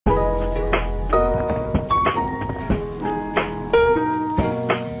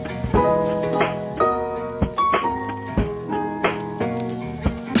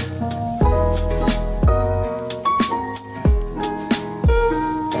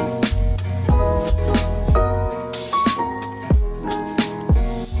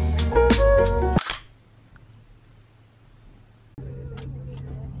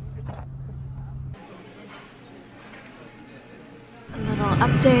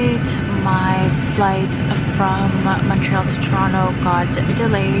update. My flight from Montreal to Toronto got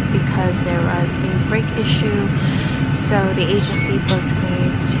delayed because there was a brake issue. So the agency booked me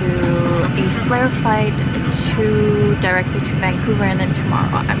to a Flair flight directly to Vancouver, and then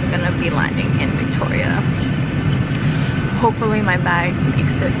tomorrow I'm gonna be landing in Victoria. Hopefully my bag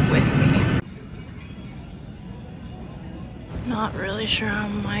makes it with me. Not really sure how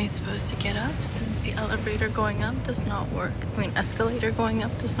am I supposed to get up since the elevator going up does not work. I mean, escalator going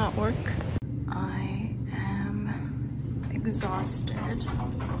up does not work. I am exhausted.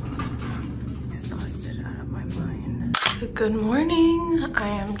 Exhausted out of my mind. Good morning. I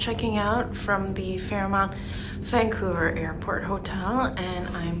am checking out from the Fairmont Vancouver Airport Hotel, and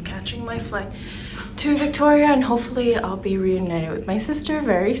I'm catching my flight to Victoria, and hopefully I'll be reunited with my sister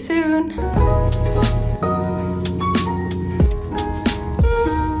very soon.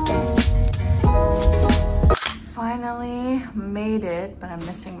 Finally made it, but I'm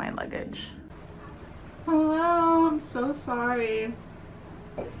missing my luggage. Hello, I'm so sorry.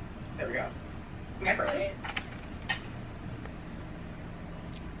 There we go. Empress.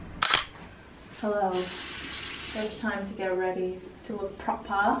 Hello. It's time to get ready to look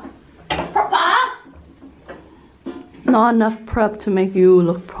proper. Proper! Not enough prep to make you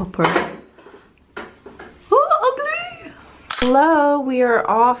look proper. Oh, ugly! Hello, we are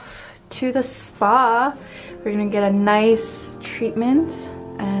off to the spa. We're gonna get a nice treatment,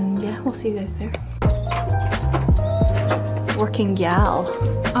 and yeah, we'll see you guys there. Working gal.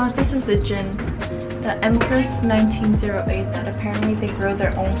 This is the gin, the Empress 1908 that apparently they grow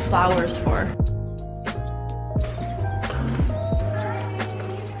their own flowers for.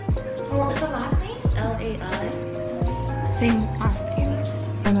 What's the last name? L-A-I. Same last name.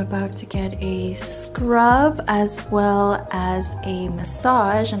 I'm about to get a scrub as well as a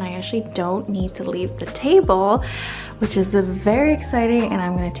massage, and I actually don't need to leave the table, which is very exciting, and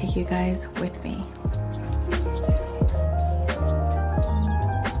I'm gonna take you guys with me.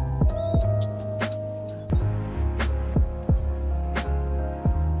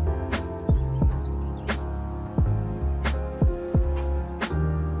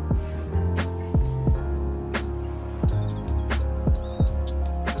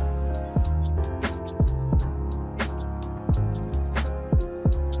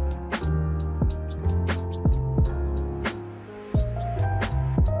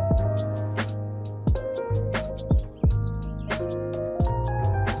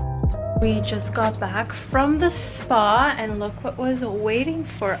 We just got back from the spa, and look what was waiting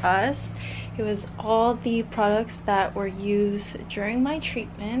for us. It was all the products that were used during my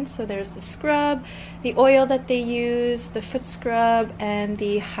treatment. So there's the scrub, the oil that they use, the foot scrub, and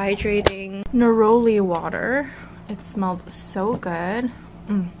the hydrating neroli water. It smelled so good.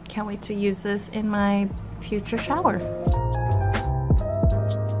 Can't wait to use this in my future shower.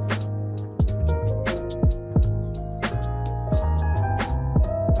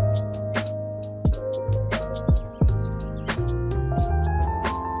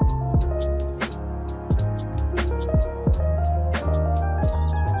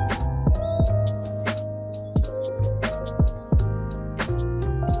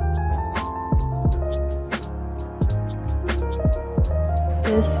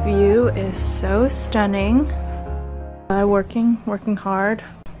 This view is so stunning. Working hard.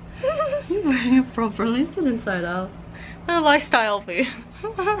 You're wearing it properly. It's an inside out. A lifestyle fee.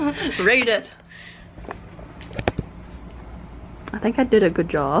 Rate it. I think I did a good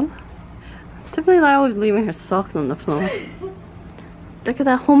job. Typically, I always leaving her socks on the floor. Look at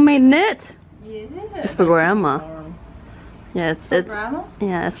that homemade knit. Yeah. It's for grandma. Yeah, it's grandma?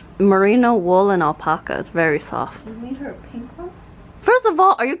 Yeah, it's merino wool and alpaca. It's very soft. You made her a pink one? First of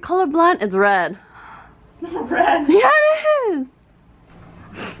all, are you colorblind? It's red. It's not red. Yeah, it is.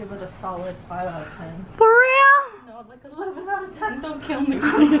 Give it a solid 5 out of 10. For real? No, like 11 out of 10. Don't kill me,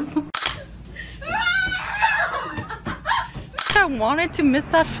 please. I wanted to miss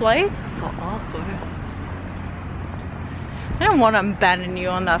that flight. So awkward. I didn't want to abandon you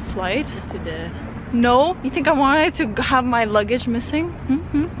on that flight. Yes, you did. No? You think I wanted to have my luggage missing?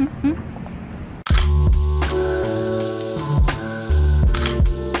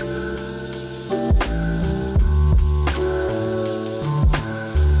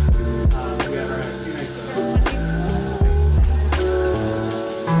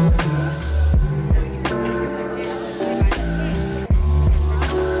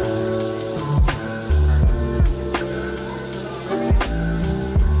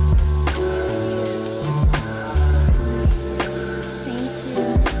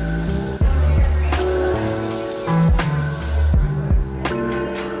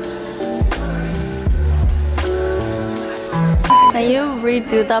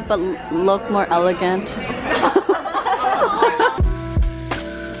 redo that but look more elegant?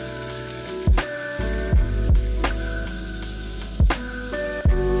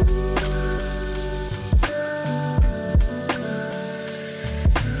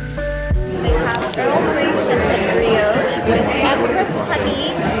 Empress honey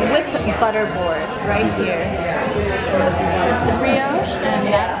with butterboard right here. That's the brioche, and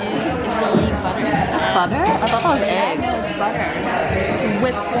that is the butter. Butter? I thought that was eggs. No, it's butter. It's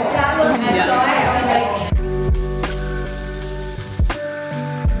whipped honey.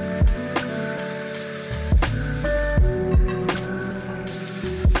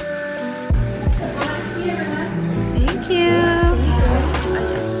 Thank you.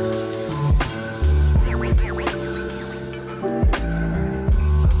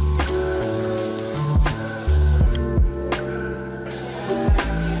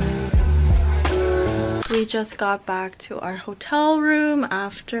 We just got back to our hotel room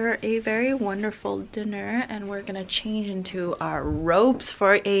after a very wonderful dinner, and we're gonna change into our robes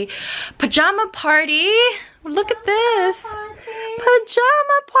for a pajama party. Look at this!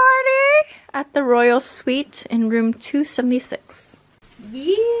 Pajama party at the Royal Suite in room 276.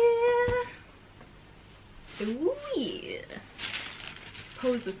 Yeah! Ooh yeah!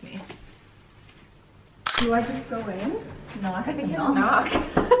 Pose with me. Do I just go in? No, I have to Knock.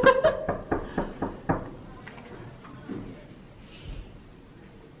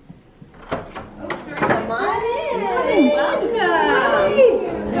 Come on in. Welcome.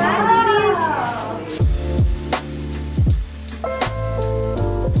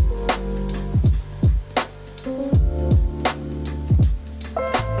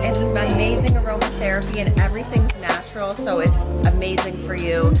 It's amazing aromatherapy and everything's natural, so it's amazing for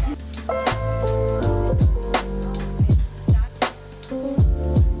you.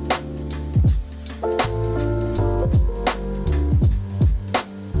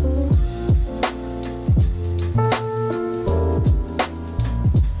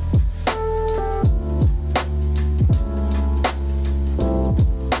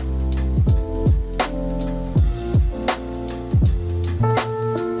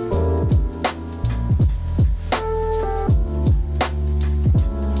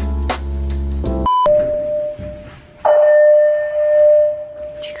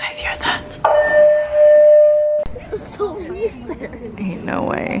 Ain't no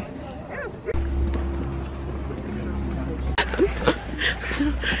way.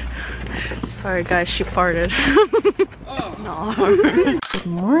 Sorry guys, she farted. No. Good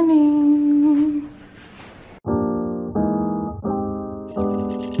morning.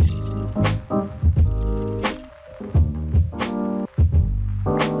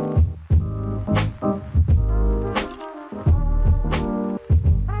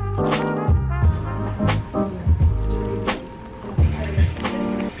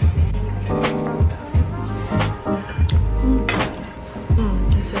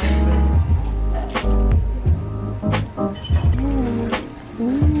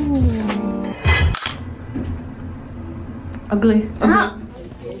 Ugly. Ah.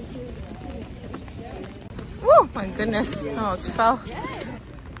 Oh my goodness, I almost fell.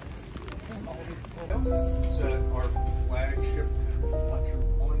 This is our flagship lunch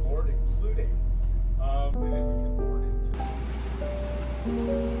on board, including and then we can board into.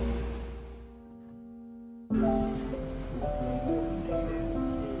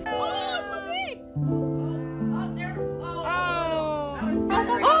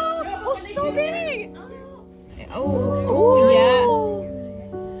 So big! Oh, yeah.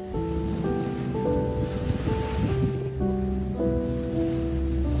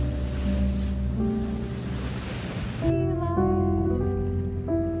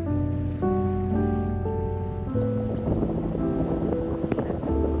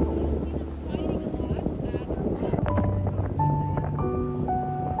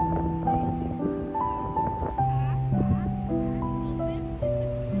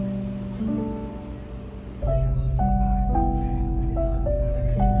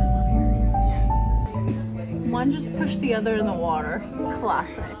 One just pushed the other in the water.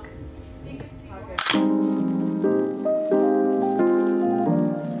 Classic.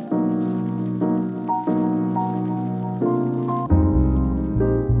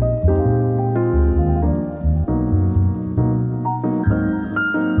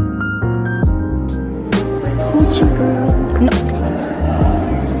 Coochie girl. No.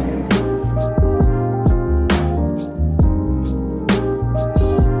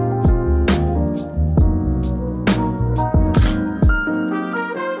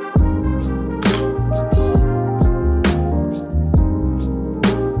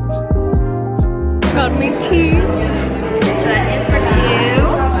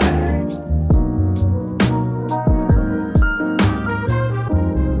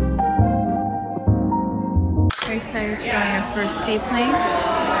 seaplane.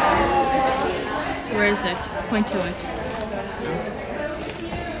 Where is it? Point to it.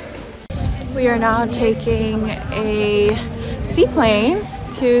 We are now taking a seaplane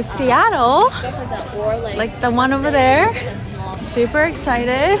to Seattle, like the one over there. Super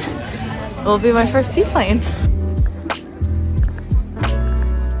excited. It will be my first seaplane.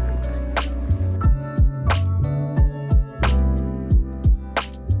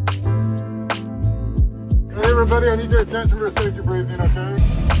 Hey everybody, I need your attention for safety briefing, okay?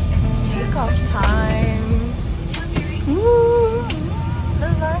 It's takeoff time. Woo!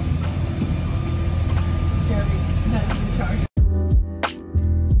 Bye-bye.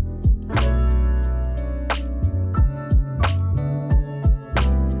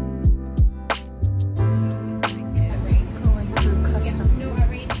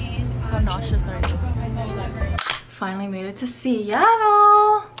 Finally made it to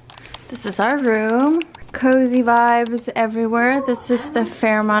Seattle. This is our room. Cozy vibes everywhere. This is the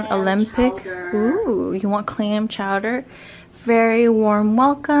Fairmont Olympic. Ooh, you want clam chowder? Very warm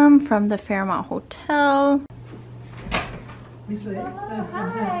welcome from the Fairmont Hotel.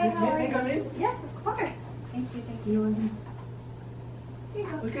 Hi, how are you? Yes, of course. Thank you, thank you. Here you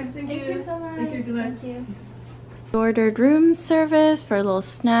go. Okay, thank you so much. Thank you, good night. Thank you. Ordered room service for a little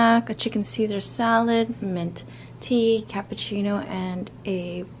snack, a chicken Caesar salad, mint tea, cappuccino, and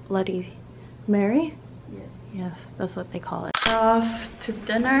a Bloody Mary. Yes. Yes, that's what they call it. We're off to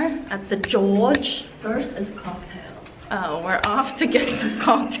dinner at the George. First is cocktails. Oh, we're off to get some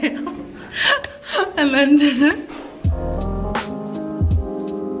cocktails and then dinner.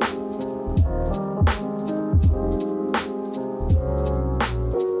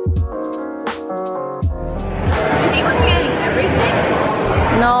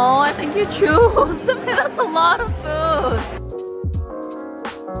 No, I think you choose. To me, that's a lot of food.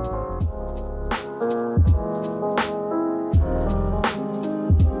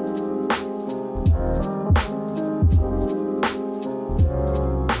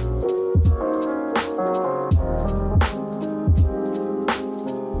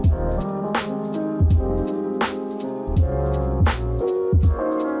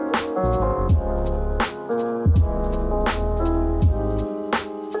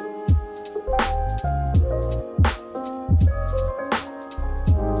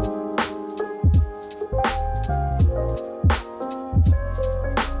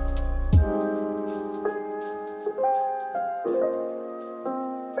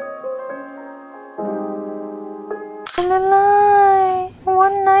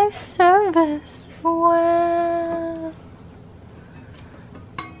 What nice service. Wow.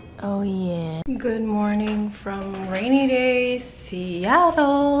 Oh yeah. Good morning from rainy day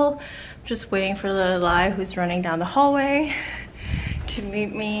Seattle. Just waiting for Lai, who's running down the hallway, to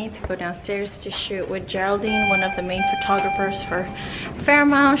meet me to go downstairs to shoot with Geraldine, one of the main photographers for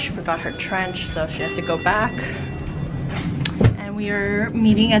Fairmont. She forgot her trench, so she had to go back. And we are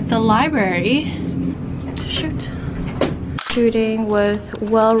meeting at the library to shoot. Shooting with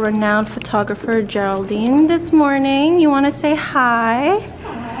well-renowned photographer Geraldine this morning. You want to say hi?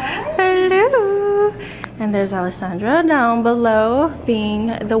 Hi. Hello. And there's Alessandra down below, being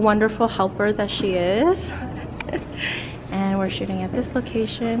the wonderful helper that she is. And we're shooting at this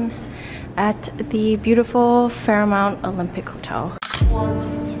location at the beautiful Fairmont Olympic Hotel.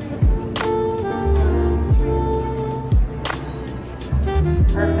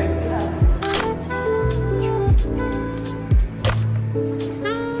 Perfect.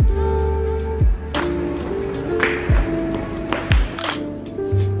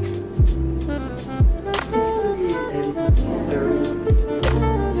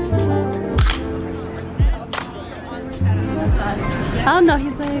 I don't know,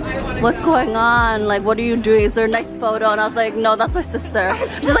 he's like, what's going on? Like, what are you doing? Is there a nice photo? And I was like, no, that's my sister.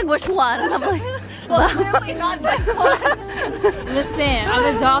 She's like, which one? And I'm like, well, clearly not this one. Listen,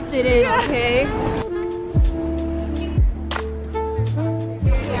 I'm adopted in, okay?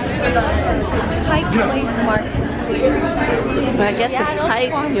 Pike Place Market. I get to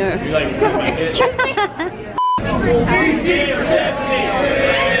type here. Excuse me?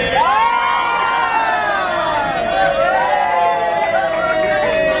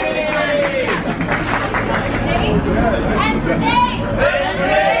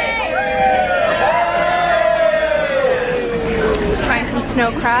 Trying some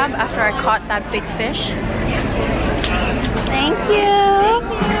snow crab after I caught that big fish. Thank you.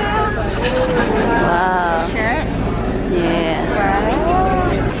 Wow. Share it? Yeah.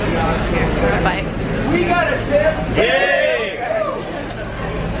 Bye. We got a tip! Yay!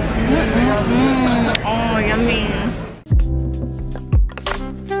 Oh, yummy.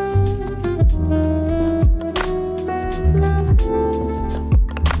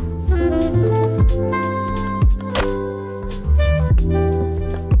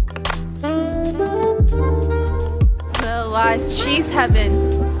 guys, cheese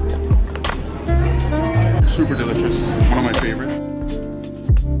heaven. Super delicious. One of my favorites.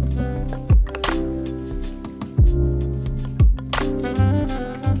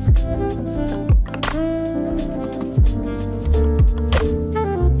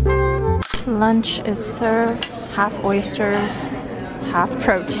 Lunch is served, half oysters, half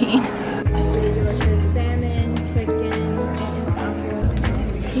protein. Salmon, chicken,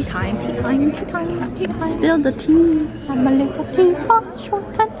 tea time, tea time, tea time, tea time. Spill the tea. I'm a little teapot,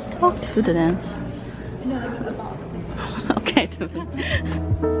 short and stout. Do the dance. Okay, do it.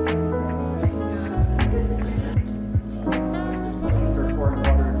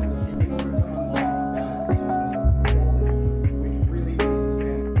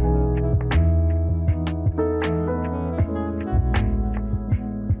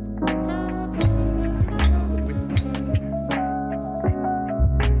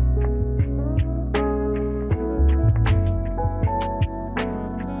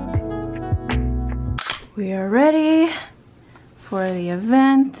 We are ready for the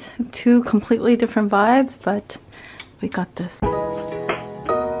event. Two completely different vibes, but we got this.